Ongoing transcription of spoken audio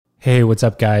Hey, what's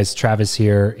up, guys? Travis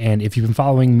here. And if you've been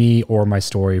following me or my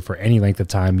story for any length of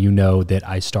time, you know that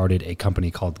I started a company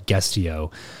called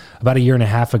Guestio about a year and a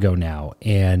half ago now.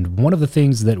 And one of the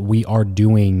things that we are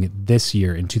doing this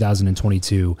year in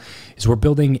 2022 is we're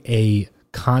building a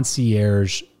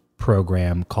concierge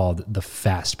program called the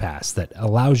Fast Pass that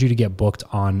allows you to get booked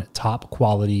on top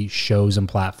quality shows and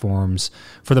platforms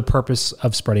for the purpose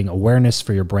of spreading awareness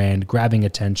for your brand, grabbing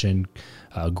attention,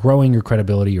 growing your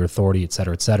credibility, your authority, et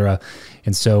cetera, et cetera.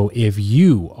 And so if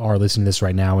you are listening to this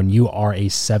right now and you are a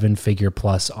 7-figure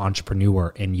plus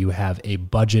entrepreneur and you have a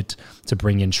budget to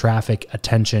bring in traffic,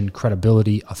 attention,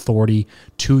 credibility, authority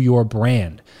to your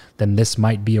brand, then this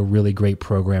might be a really great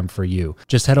program for you.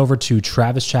 Just head over to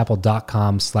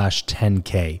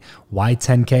travischappell.com/10K. Why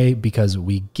 10K? Because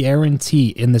we guarantee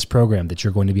in this program that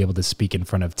you're going to be able to speak in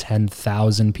front of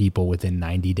 10,000 people within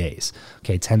 90 days.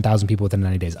 Okay, 10,000 people within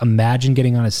 90 days. Imagine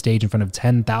getting on a stage in front of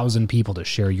 10,000 people to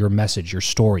share your message, your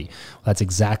story. Well, that's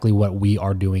exactly what we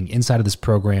are doing inside of this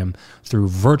program through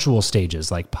virtual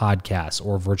stages like podcasts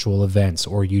or virtual events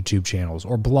or YouTube channels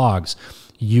or blogs.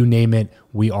 You name it,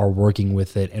 we are working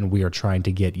with it, and we are trying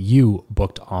to get you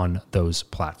booked on those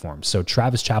platforms. So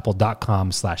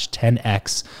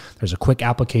travischappell.com/10X. There's a quick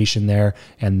application there,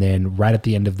 and then right at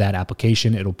the end of that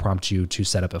application, it'll prompt you to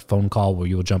set up a phone call where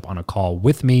you'll jump on a call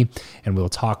with me, and we'll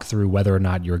talk through whether or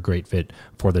not you're a great fit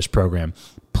for this program.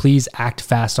 Please act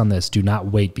fast on this. Do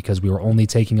not wait, because we are only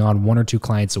taking on 1 or 2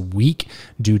 clients a week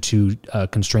due to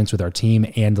constraints with our team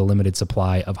and the limited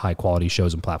supply of high quality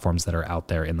shows and platforms that are out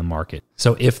there in the market.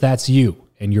 So if that's you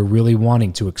and you're really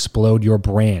wanting to explode your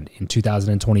brand in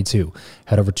 2022,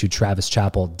 head over to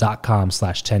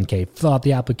travischappell.com/10K, fill out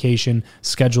the application,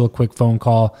 schedule a quick phone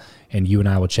call, and you and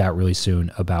I will chat really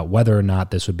soon about whether or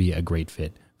not this would be a great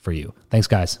fit for you. Thanks,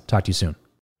 guys. Talk to you soon.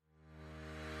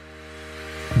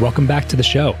 Welcome back to the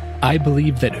show. I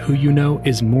believe that who you know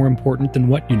is more important than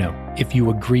what you know. If you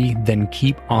agree, then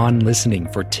keep on listening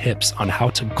for tips on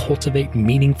how to cultivate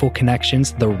meaningful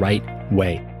connections the right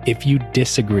way. If you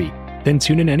disagree, then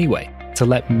tune in anyway to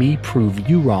let me prove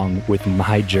you wrong with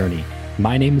my journey.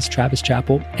 My name is Travis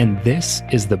Chappell, and this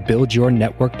is the Build Your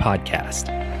Network podcast.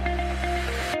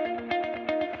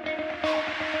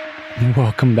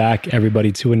 Welcome back,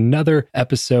 everybody, to another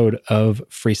episode of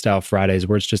Freestyle Fridays,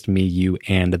 where it's just me, you,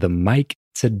 and the mic.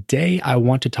 Today, I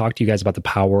want to talk to you guys about the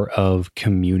power of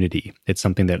community. It's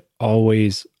something that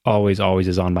always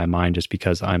is on my mind, just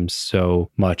because I'm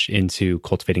so much into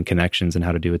cultivating connections and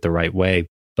how to do it the right way.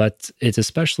 But it's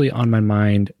especially on my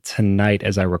mind tonight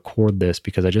as I record this,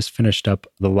 because I just finished up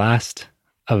the last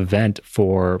event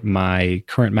for my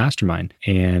current mastermind.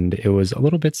 And it was a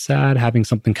little bit sad having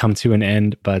something come to an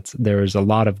end, but there's a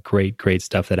lot of great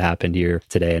stuff that happened here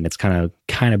today. And it's kind of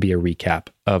be a recap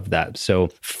of that.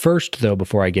 So first though,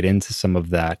 before I get into some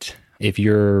of that, if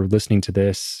you're listening to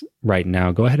this right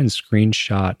now, go ahead and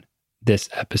screenshot this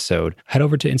episode. Head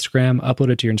over to Instagram,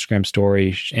 upload it to your Instagram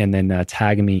story, and then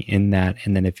tag me in that.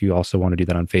 And then if you also want to do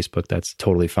that on Facebook, that's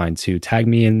totally fine too. Tag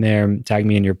me in there, tag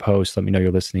me in your post. Let me know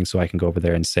you're listening so I can go over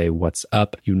there and say what's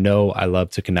up. You know, I love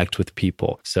to connect with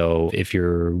people. So if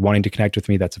you're wanting to connect with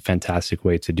me, that's a fantastic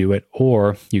way to do it.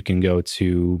 Or you can go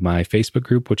to my Facebook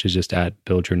group, which is just at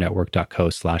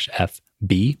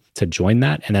buildyournetwork.co/FB to join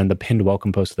that. And then the pinned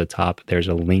welcome post at the top, there's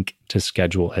a link to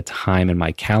schedule a time in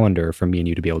my calendar for me and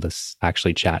you to be able to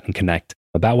actually chat and connect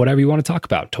about whatever you want to talk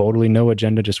about. Totally no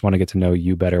agenda, just want to get to know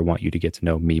you better, want you to get to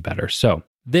know me better. So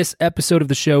this episode of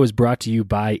the show is brought to you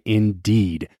by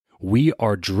Indeed. We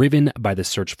are driven by the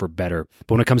search for better.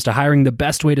 But when it comes to hiring, the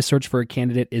best way to search for a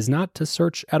candidate is not to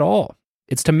search at all.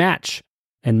 It's to match,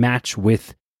 and match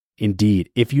with Indeed.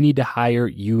 If you need to hire,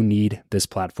 you need this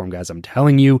platform, guys. I'm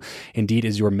telling you, Indeed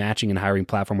is your matching and hiring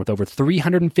platform with over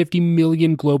 350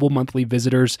 million global monthly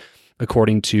visitors,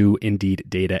 according to Indeed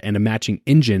data, and a matching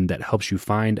engine that helps you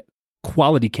find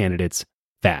quality candidates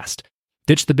fast.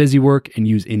 Ditch the busy work and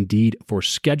use Indeed for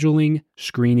scheduling,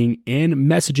 screening, and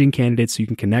messaging candidates so you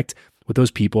can connect with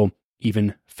those people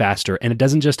even faster. And it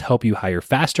doesn't just help you hire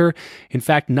faster. In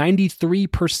fact,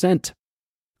 93%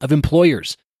 of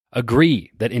employers agree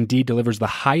that Indeed delivers the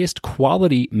highest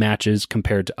quality matches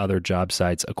compared to other job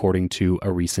sites, according to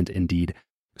a recent Indeed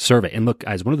survey. And look,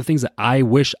 guys, one of the things that I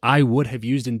wish I would have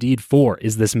used Indeed for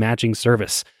is this matching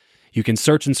service. You can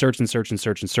search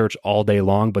all day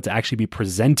long, but to actually be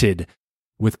presented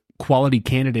with quality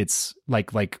candidates,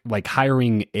 like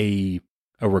hiring a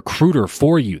recruiter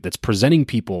for you that's presenting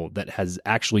people that has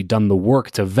actually done the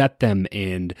work to vet them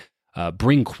and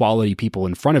bring quality people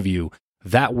in front of you.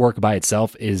 That work by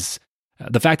itself is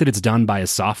the fact that it's done by a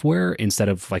software instead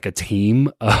of like a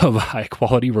team of high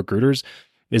quality recruiters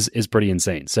is pretty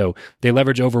insane. So they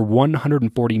leverage over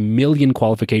 140 million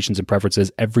qualifications and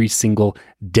preferences every single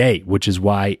day, which is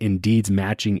why Indeed's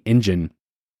matching engine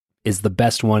is the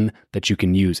best one that you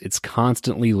can use. It's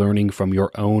constantly learning from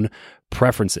your own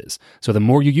preferences. So the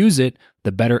more you use it,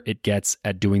 the better it gets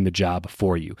at doing the job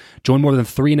for you. Join more than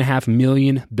 3.5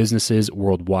 million businesses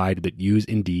worldwide that use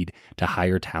Indeed to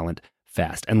hire talent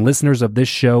fast. And listeners of this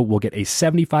show will get a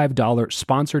 $75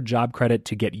 sponsored job credit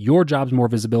to get your jobs more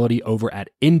visibility over at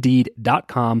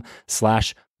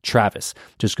Indeed.com/Travis.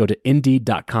 Just go to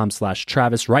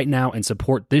Indeed.com/Travis right now and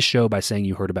support this show by saying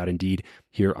you heard about Indeed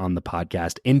here on the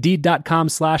podcast.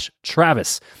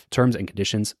 Indeed.com/Travis. Terms and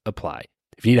conditions apply.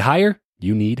 If you need to hire,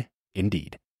 you need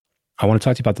Indeed. I want to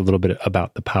talk to you about a little bit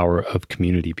about the power of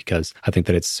community, because I think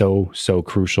that it's so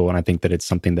crucial. And I think that it's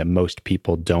something that most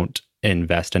people don't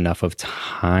invest enough of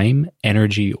time,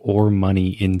 energy, or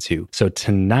money into. So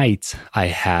tonight I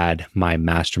had my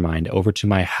mastermind over to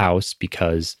my house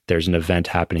because there's an event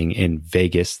happening in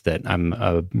Vegas that I'm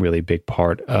a really big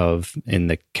part of in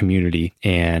the community,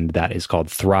 and that is called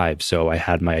Thrive. So I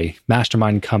had my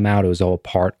mastermind come out. It was all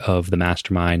part of the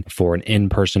mastermind for an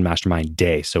in-person mastermind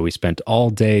day. So we spent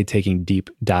all day taking deep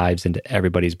dives into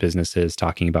everybody's businesses,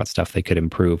 talking about stuff they could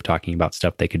improve, talking about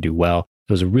stuff they could do well.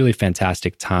 It was a really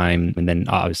fantastic time. And then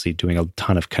obviously doing a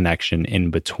ton of connection in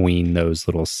between those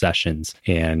little sessions.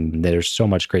 And there's so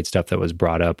much great stuff that was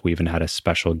brought up. We even had a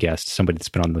special guest, somebody that's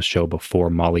been on the show before,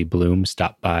 Molly Bloom,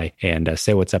 stop by and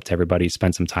say what's up to everybody,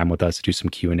 spend some time with us, do some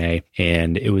Q&A.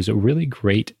 And it was a really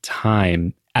great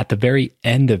time. At the very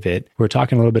end of it, we're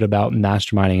talking a little bit about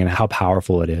masterminding and how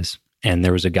powerful it is. And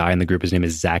there was a guy in the group, his name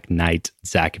is Zach Knight.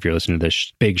 Zach, if you're listening to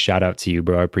this, big shout out to you,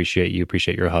 bro. I appreciate you,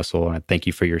 appreciate your hustle, and I thank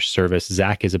you for your service.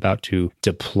 Zach is about to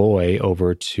deploy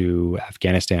over to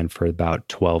Afghanistan for about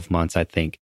 12 months, I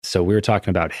think. So we were talking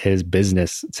about his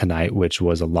business tonight, which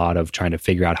was a lot of trying to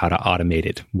figure out how to automate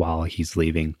it while he's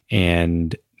leaving.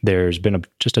 And there's been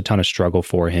just a ton of struggle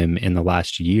for him in the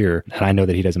last year. And I know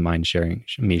that he doesn't mind sharing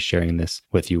this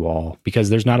with you all,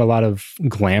 because there's not a lot of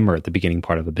glamour at the beginning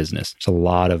part of a business. There's a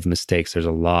lot of mistakes. There's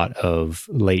a lot of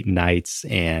late nights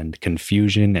and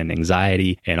confusion and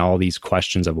anxiety and all these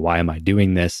questions of why am I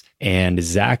doing this? And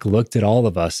Zach looked at all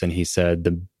of us and he said,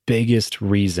 the biggest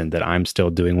reason that I'm still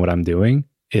doing what I'm doing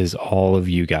is all of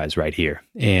you guys right here.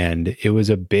 And it was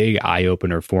a big eye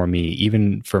opener for me,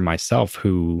 even for myself,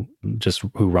 who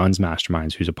runs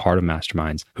masterminds, who's a part of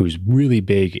masterminds, who's really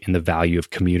big in the value of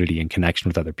community and connection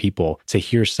with other people. To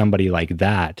hear somebody like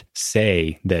that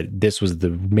say that this was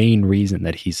the main reason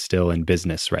that he's still in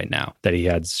business right now, that he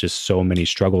had just so many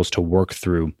struggles to work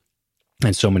through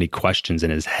and so many questions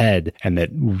in his head, and that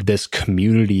this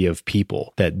community of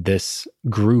people, that this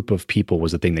group of people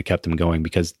was the thing that kept him going.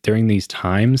 Because during these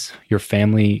times, your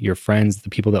family, your friends, the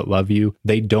people that love you,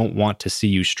 they don't want to see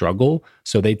you struggle.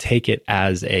 So they take it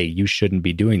as you shouldn't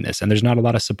be doing this. And there's not a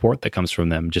lot of support that comes from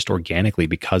them just organically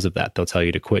because of that. They'll tell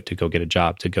you to quit, to go get a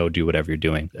job, to go do whatever you're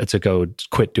doing, to go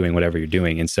quit doing whatever you're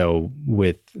doing. And so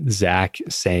with Zach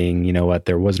saying, you know what,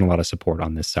 there wasn't a lot of support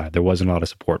on this side. There wasn't a lot of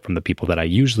support from the people that I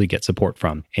usually get support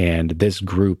from. And this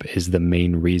group is the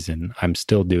main reason I'm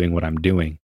still doing what I'm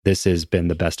doing. This has been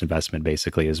the best investment,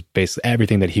 basically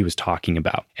everything that he was talking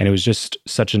about. And it was just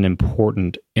such an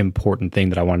important thing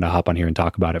that I wanted to hop on here and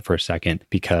talk about it for a second,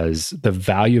 because the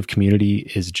value of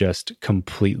community is just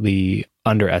completely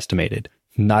underestimated.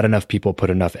 Not enough people put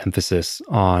enough emphasis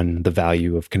on the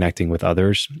value of connecting with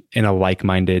others in a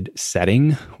like-minded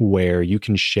setting where you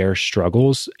can share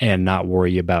struggles and not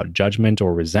worry about judgment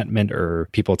or resentment or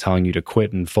people telling you to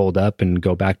quit and fold up and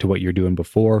go back to what you're doing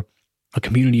before. A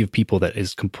community of people that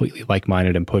is completely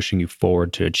like-minded and pushing you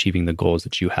forward to achieving the goals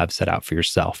that you have set out for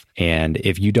yourself. And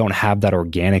if you don't have that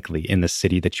organically in the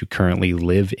city that you currently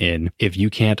live in, if you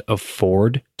can't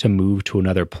afford to move to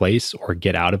another place or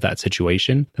get out of that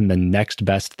situation, then the next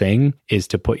best thing is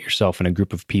to put yourself in a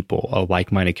group of people, a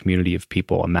like-minded community of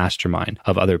people, a mastermind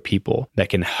of other people that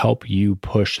can help you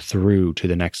push through to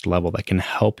the next level, that can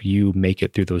help you make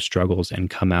it through those struggles and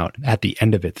come out at the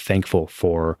end of it thankful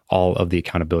for all of the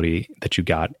accountability that you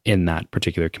got in that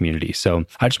particular community. So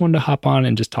I just wanted to hop on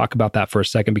and just talk about that for a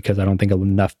second, because I don't think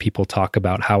enough people talk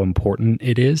about how important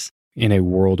it is in a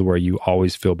world where you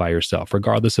always feel by yourself,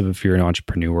 regardless of if you're an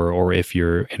entrepreneur or if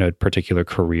you're in a particular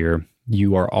career.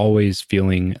 You are always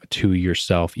feeling to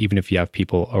yourself, even if you have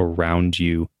people around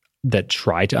you that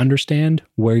try to understand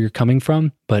where you're coming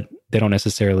from, but they don't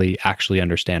necessarily actually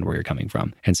understand where you're coming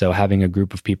from. And so having a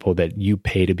group of people that you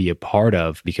pay to be a part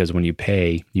of, because when you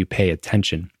pay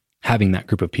attention, having that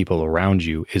group of people around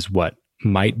you is what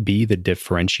might be the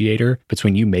differentiator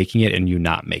between you making it and you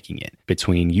not making it,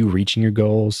 between you reaching your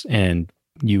goals and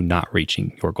you not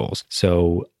reaching your goals.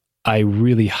 So I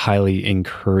really highly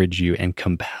encourage you and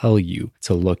compel you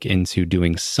to look into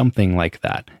doing something like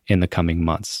that in the coming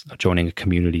months, joining a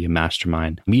community, a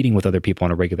mastermind, meeting with other people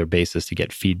on a regular basis to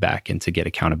get feedback and to get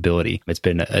accountability. It's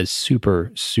been a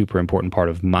super, super important part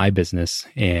of my business.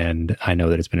 And I know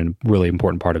that it's been a really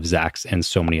important part of Zach's and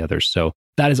so many others. So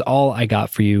that is all I got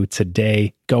for you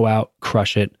today. Go out,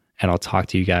 crush it, and I'll talk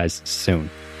to you guys soon.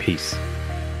 Peace.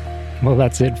 Well,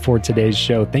 that's it for today's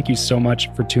show. Thank you so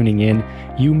much for tuning in.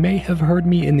 You may have heard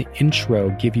me in the intro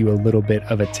give you a little bit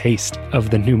of a taste of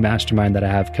the new mastermind that I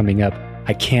have coming up.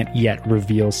 I can't yet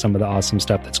reveal some of the awesome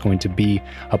stuff that's going to be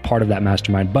a part of that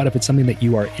mastermind, but if it's something that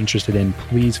you are interested in,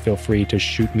 please feel free to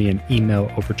shoot me an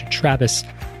email over to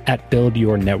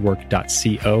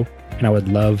travis@buildyournetwork.co, and I would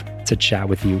love to chat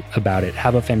with you about it.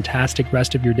 Have a fantastic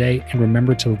rest of your day, and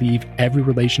remember to leave every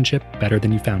relationship better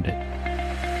than you found it.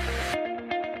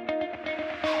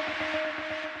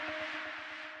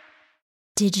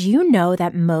 Did you know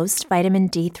that most vitamin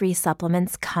D3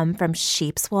 supplements come from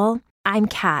sheep's wool? I'm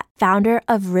Kat, founder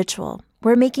of Ritual.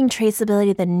 We're making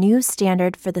traceability the new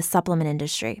standard for the supplement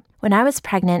industry. When I was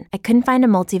pregnant, I couldn't find a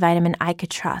multivitamin I could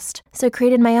trust, so I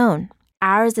created my own.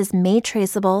 Ours is made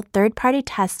traceable, third-party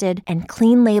tested, and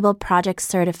clean label project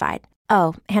certified.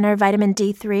 Oh, and our vitamin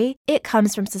D3? It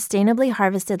comes from sustainably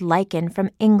harvested lichen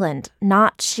from England,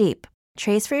 not sheep.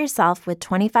 Trace for yourself with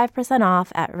 25%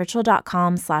 off at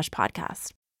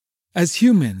ritual.com/podcast. As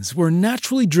humans, we're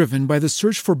naturally driven by the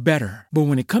search for better. But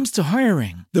when it comes to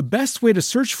hiring, the best way to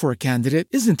search for a candidate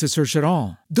isn't to search at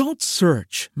all. Don't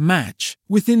search, match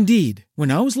with Indeed.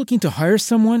 When I was looking to hire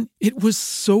someone, it was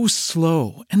so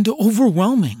slow and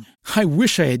overwhelming. I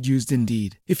wish I had used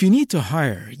Indeed. If you need to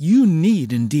hire, you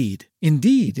need Indeed.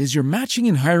 Indeed is your matching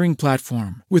and hiring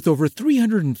platform with over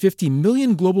 350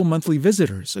 million global monthly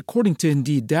visitors, according to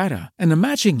Indeed data, and a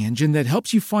matching engine that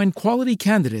helps you find quality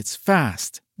candidates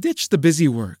fast. Ditch the busy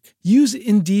work. Use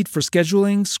Indeed for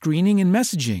scheduling, screening, and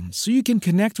messaging so you can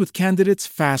connect with candidates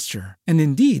faster. And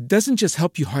Indeed doesn't just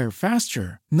help you hire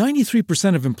faster.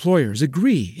 93% of employers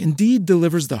agree Indeed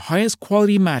delivers the highest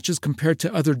quality matches compared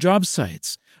to other job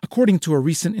sites, according to a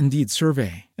recent Indeed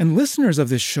survey. And listeners of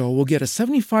this show will get a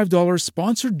 $75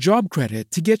 sponsored job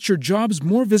credit to get your jobs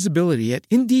more visibility at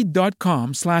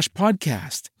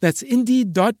Indeed.com/podcast. That's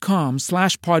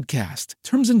Indeed.com/podcast.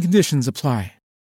 Terms and conditions apply.